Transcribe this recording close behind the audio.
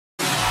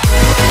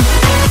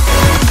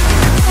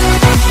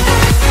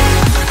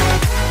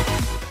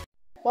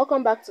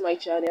Welcome back to my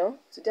channel.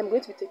 Today I'm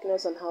going to be taking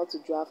us on how to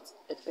draft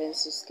a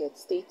pencil skirt.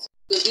 Stay tuned.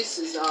 So this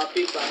is our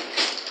paper.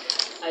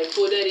 I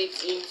folded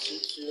it into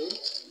two.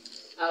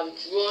 I've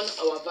drawn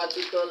our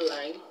vertical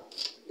line.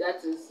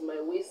 That is my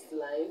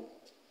waistline,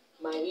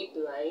 my hip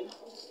line,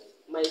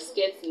 my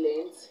skirt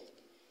length,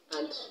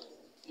 and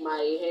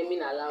my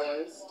hemming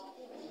allowance.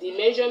 The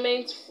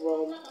measurement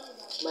from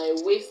my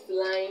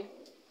waistline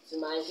to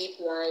my hip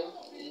line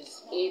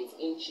is 8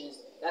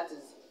 inches. That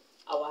is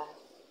our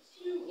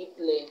hip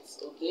length,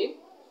 okay?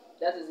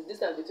 That is the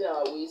distance between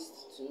our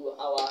waist to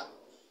our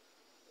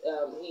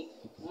hip.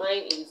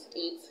 Mine is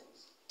 8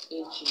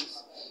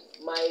 inches.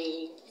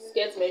 My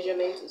skirt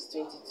measurement is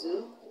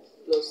 22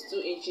 plus 2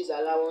 inches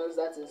allowance,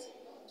 that is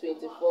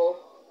 24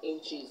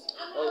 inches,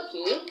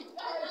 okay?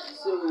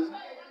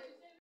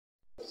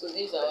 So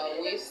these are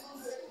our waist,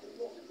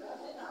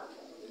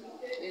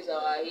 these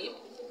are our hip,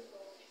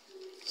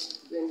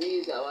 then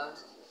these are our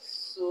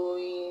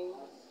sewing,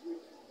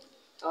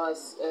 our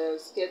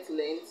skirt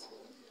length,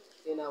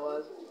 then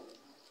our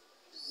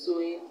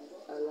sewing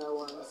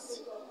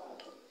allowance,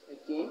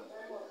 okay?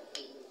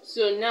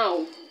 So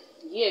now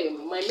here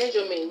my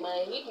measurement,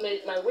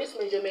 my waist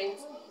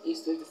measurement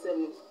is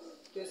 27.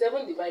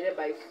 27 divided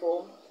by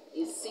 4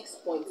 is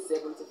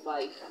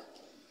 6.75.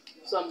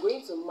 So I'm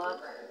going to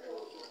mark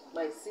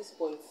my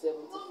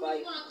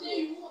 6.75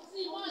 here.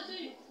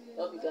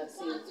 Hope you can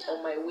see it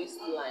on my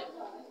waistline.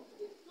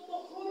 I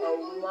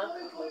will mark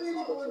my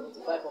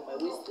 6.75 on my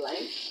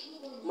waistline.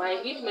 My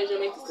hip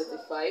measurement is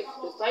 35.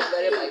 35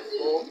 divided by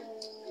 4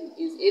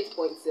 is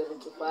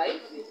 8.75.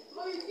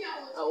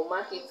 I will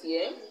mark it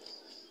here.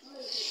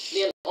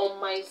 Then on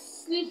my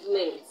sleeve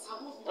length,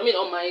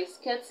 on my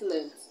skirt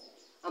length,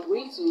 I'm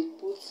going to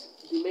put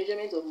the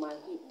measurement of my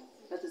hip.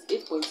 That is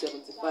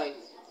 8.75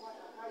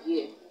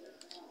 here.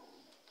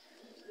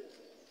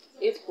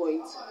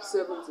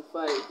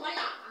 8.75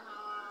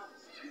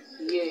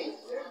 here.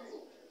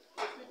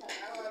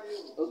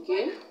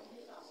 Okay.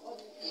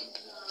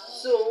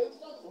 So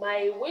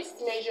my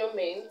waist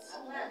measurement,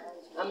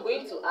 I'm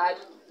going to add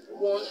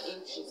 1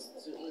 inches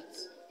to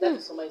it. That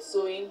is for my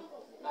sewing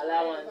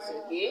allowance,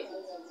 okay?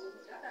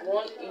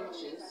 1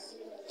 inches.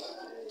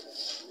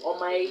 On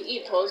my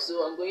hip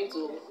also, I'm going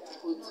to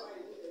put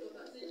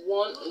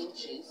 1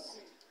 inches,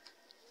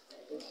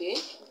 okay?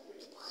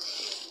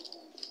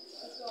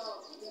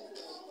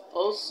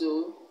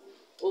 Also,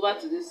 over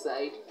to this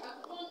side,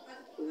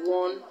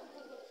 1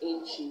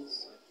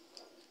 inches,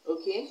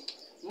 okay?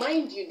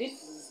 Mind you,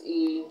 this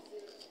is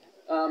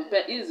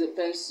a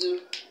pencil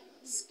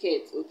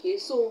skirt, okay?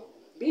 So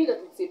being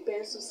that it's a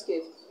pencil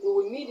skirt, we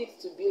will need it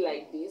to be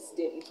like this.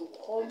 Then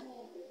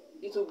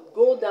it will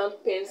go down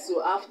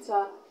pencil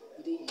after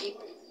the hip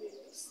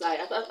side,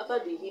 after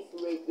the hip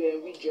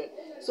region.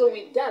 So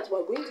with that,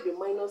 we're going to be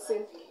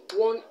minusing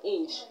 1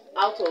 inch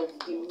out of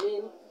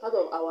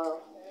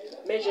our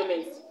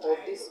measurement of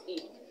this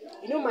hip.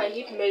 You know my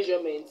hip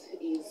measurement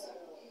is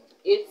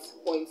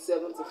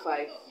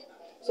 8.75.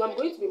 So I'm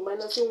going to be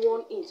minusing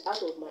 1 inch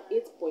out of my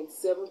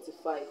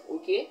 8.75,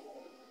 okay?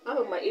 Out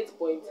of my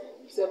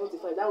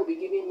 8.75, that will be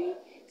giving me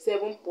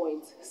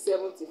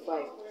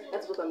 7.75.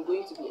 That's what I'm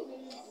going to be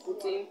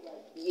putting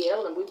here,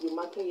 what I'm going to be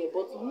marking here.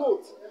 But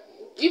note,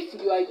 if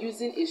you are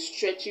using a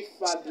stretchy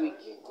fabric,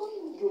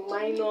 you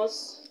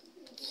minus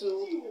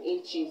 2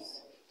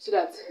 inches so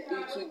that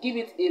it will give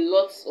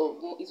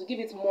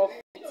it more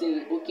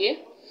fitting,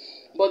 okay?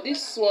 But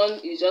this one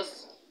is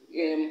just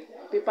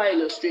paper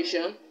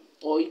illustration,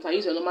 or you can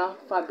use a normal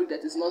fabric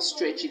that is not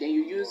stretchy. Then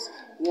you use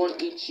 1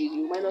 inch,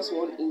 you minus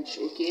 1 inch,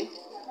 okay?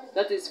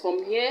 That is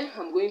from here.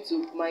 I'm going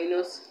to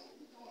minus,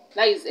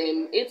 that is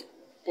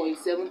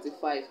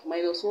 8.75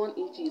 minus 1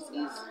 inches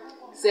is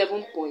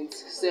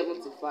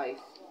 7.75.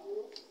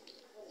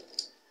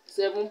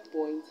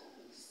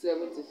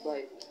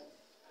 7.75.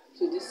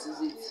 So this is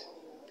it.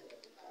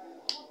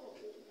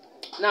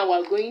 Now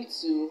we're going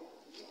to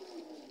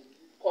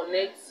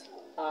connect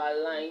our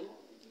lines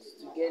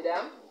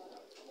together.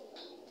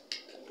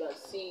 You can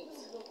see it.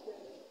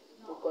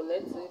 We'll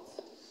connect it.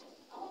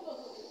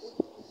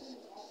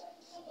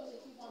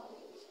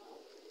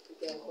 You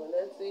can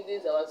connect it.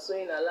 This is our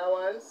sewing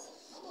allowance.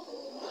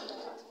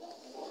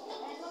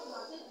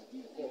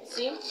 You can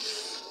see.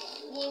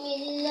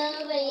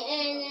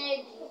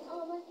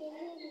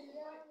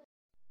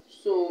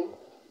 So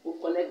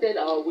we've connected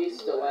our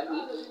waist to our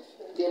hip.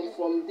 Then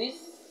from this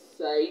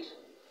side,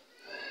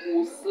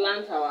 we'll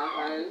slant our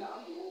hand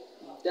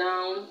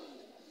down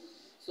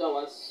to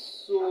our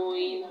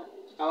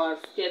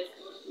skirt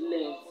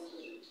length.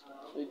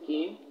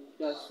 Okay, you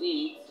can see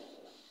it.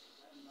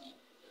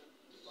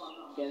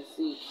 You can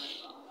see it.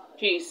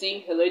 Okay, you see,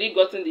 it's already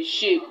gotten the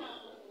shape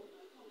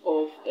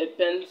of a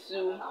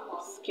pencil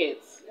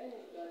skirt.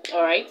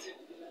 Alright,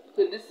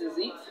 so this is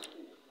it.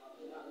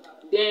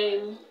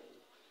 Then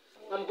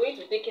I'm going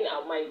to be taking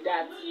out my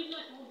dart.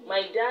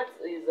 My dart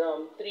is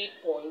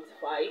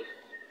 3.5.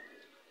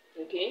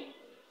 Okay,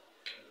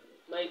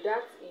 my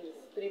dart is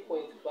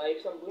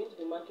 3.5, so I'm going to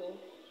be marking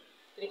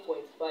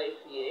 3.5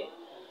 here.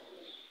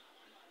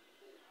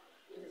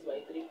 This is my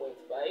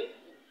 3.5.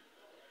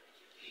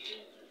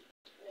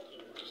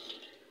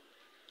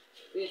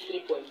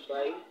 is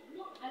 3.5.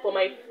 For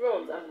my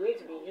front, I'm going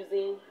to be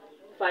using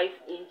 5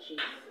 inches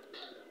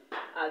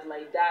as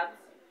my dart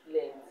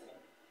length.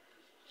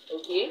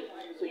 Okay,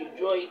 so you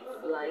draw it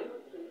line,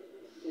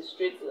 a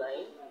straight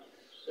line.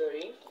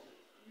 Sorry,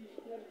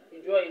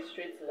 you draw a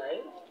straight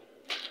line.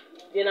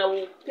 Then I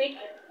will take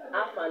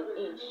half an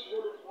inch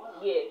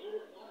here,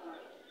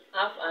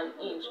 half an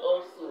inch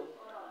also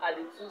at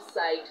the two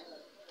sides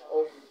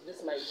of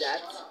this my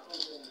dart,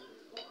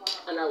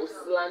 and I will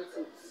slant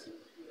it.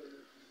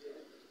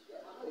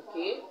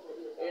 Okay,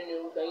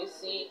 can you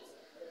see it?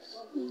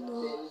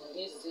 No. Then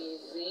this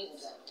is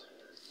it,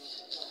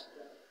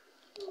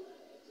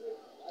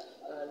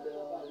 and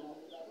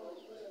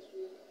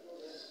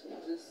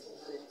this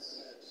is it.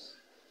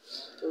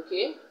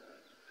 Okay,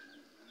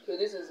 so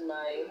this is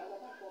my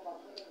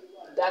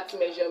dart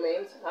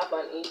measurement, half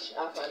an inch,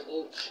 half an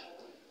inch.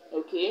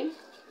 Okay,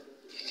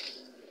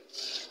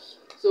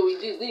 so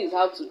with this is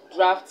how to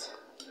draft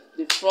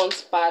the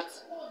front part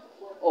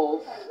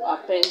of a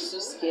pencil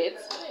skirt.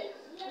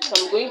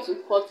 So I'm going to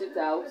cut it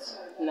out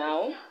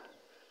now.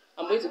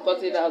 I'm going to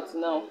cut it out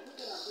now.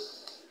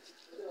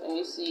 Can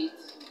you see it?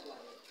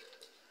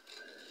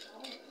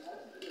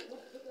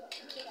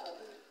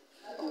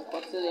 I'm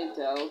cutting it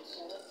out.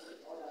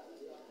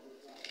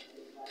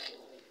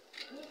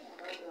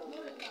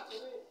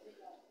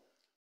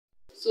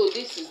 So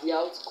this is the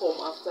outcome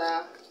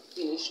after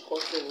finish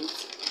cutting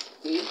it.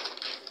 Okay,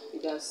 you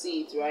can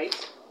see it, right?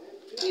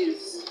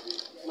 This is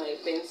my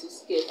pencil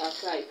skirt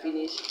after I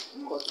finish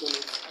cutting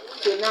it.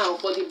 So now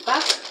for the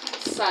back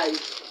side,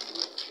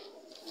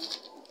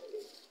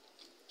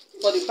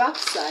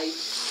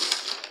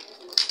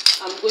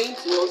 I'm going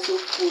to also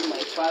fold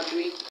my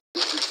fabric,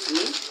 as you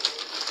see.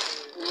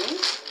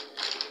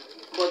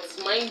 But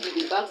mind you,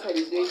 the back side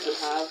is going to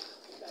have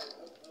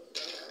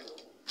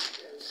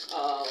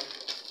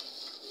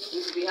we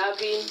will be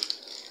having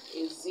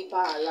a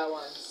zipper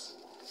allowance.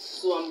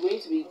 So I'm going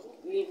to be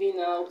leaving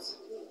out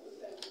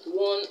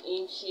 1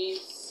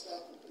 inches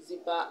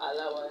zipper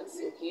allowance.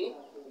 Okay,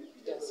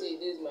 you can see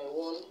this is my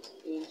 1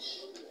 inch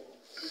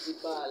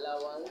zipper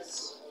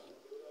allowance.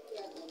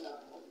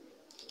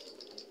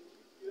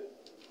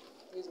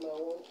 This is my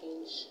 1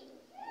 inch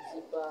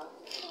zipper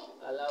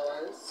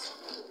allowance.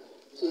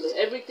 So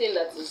everything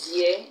that is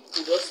here,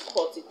 you just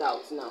cut it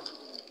out now.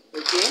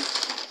 Okay,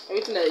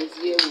 everything that is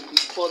here will be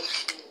cut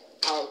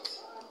out.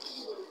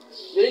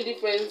 The only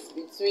difference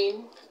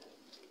between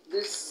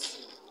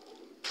this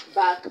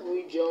back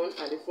region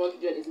and the front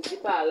region is the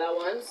zipper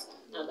allowance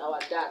and our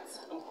dart.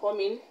 I'm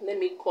coming, let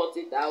me cut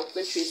it out,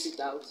 let's trace it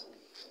out,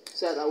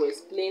 so that I will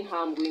explain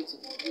how I'm going to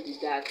do the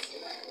dart.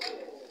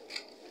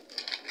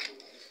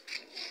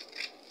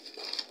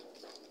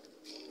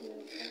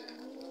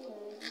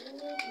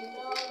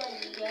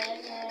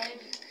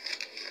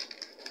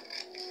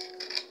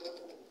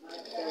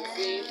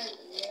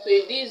 So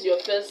if this is your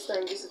first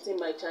time visiting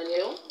my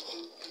channel,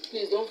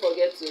 please don't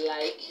forget to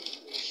like,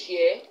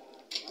 share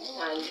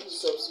and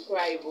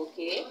subscribe.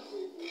 Okay,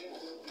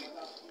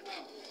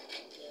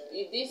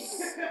 if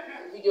this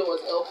video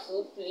was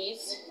helpful,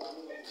 please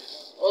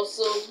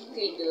also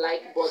click the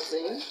like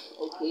button.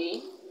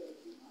 Okay,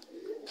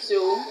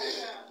 so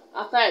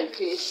after I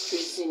finish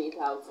tracing it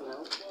out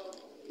now,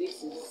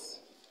 this is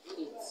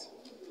it.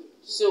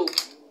 So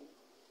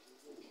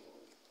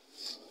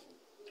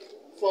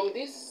from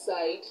this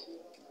side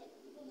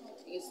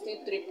is still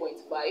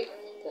 3.5,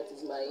 that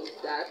is my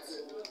dart.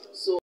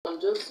 So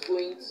I'm just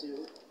going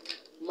to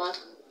mark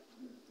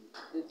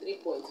the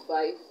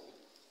 3.5.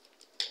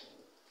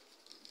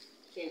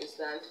 You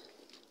understand?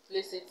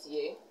 Place it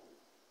here,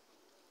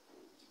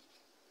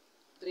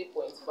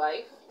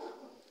 3.5.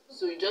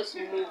 So you just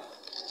move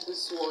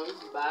this one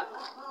back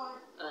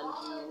and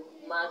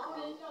you mark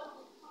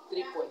the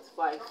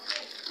 3.5.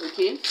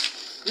 Okay,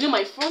 you know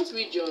my front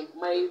region,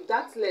 my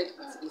dart length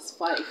is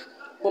 5,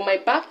 but my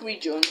back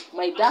region,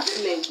 my dart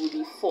length will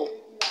be 4.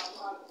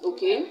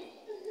 Okay,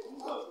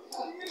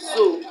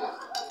 so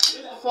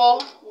 4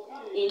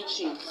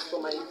 inches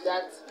for my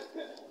dart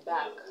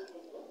back.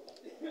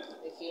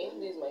 Okay,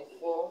 this is my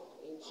 4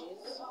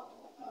 inches.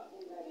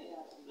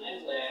 This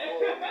is my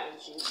 4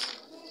 inches.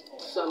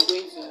 So I'm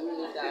going to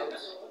rule it out.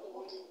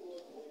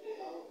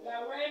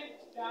 I'll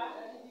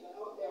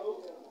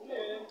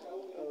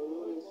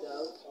rule it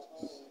out.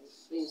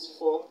 This is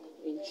 4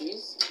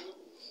 inches.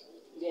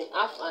 Then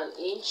half an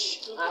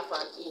inch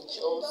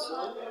also.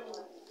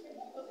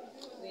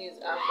 This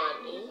is half an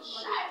inch.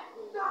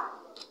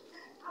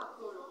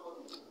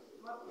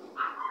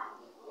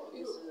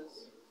 This is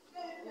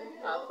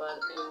half an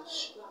inch.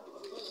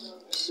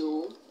 So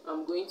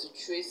I'm going to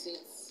trace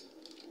it.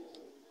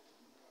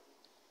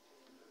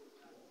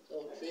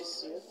 I'll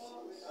trace it,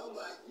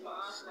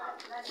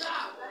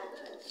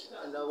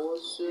 and I'll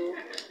also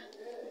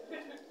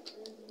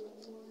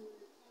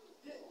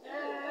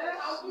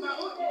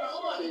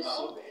trace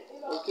it.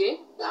 Okay,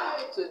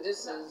 so this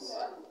is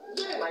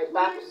my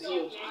back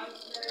view.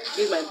 This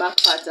is my back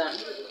pattern.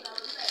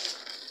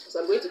 So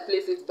I'm going to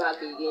place it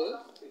back again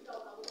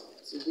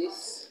to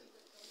this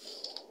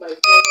my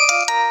front.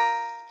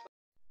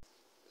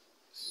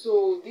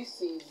 So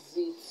this is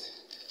it.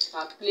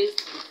 I've placed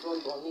the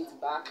front on it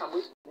back. I'm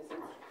going to place it.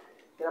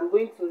 Then I'm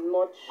going to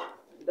notch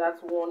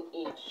that 1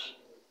 inch.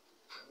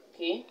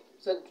 Okay,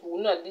 so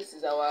we know that this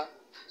is our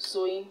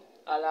sewing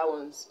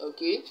allowance.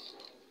 Okay,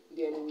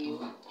 then we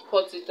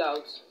cut it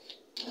out.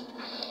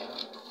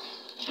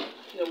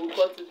 Then we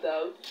cut it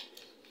out.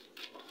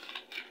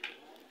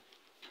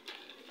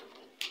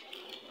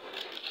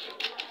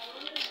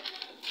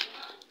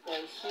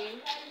 And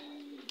see.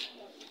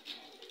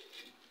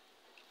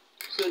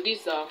 So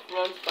this is our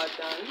front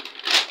pattern,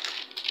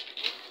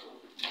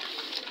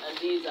 and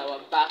this is our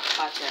back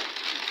pattern.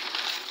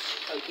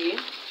 Okay,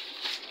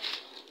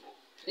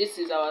 this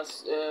is our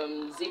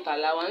zip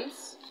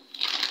allowance.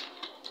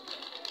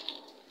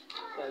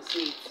 You can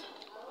see it.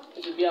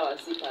 It will be our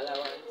zip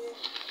allowance.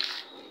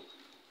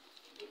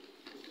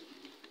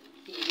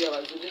 This will be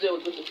our zip. This is where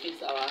we're going to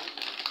fix our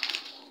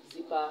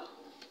zipper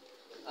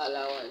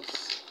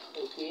allowance.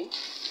 Okay,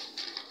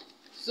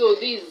 so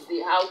this is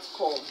the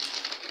outcome.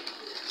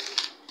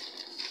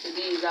 So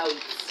this is how it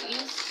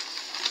is.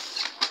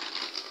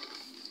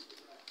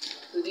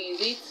 So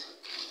this is it,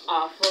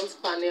 our front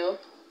panel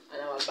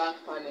and our back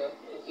panel.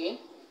 Okay,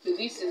 so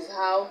this is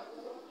how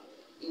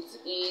it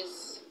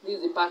is. This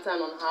is the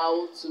pattern on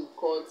how to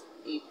cut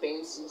a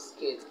pencil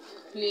skirt.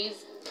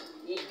 Please,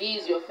 if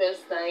this is your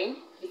first time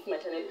visit my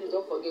channel, please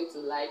don't forget to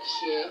like,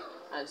 share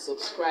and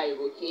subscribe.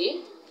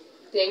 Okay,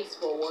 thanks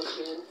for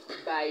watching.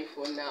 Bye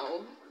for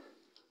now.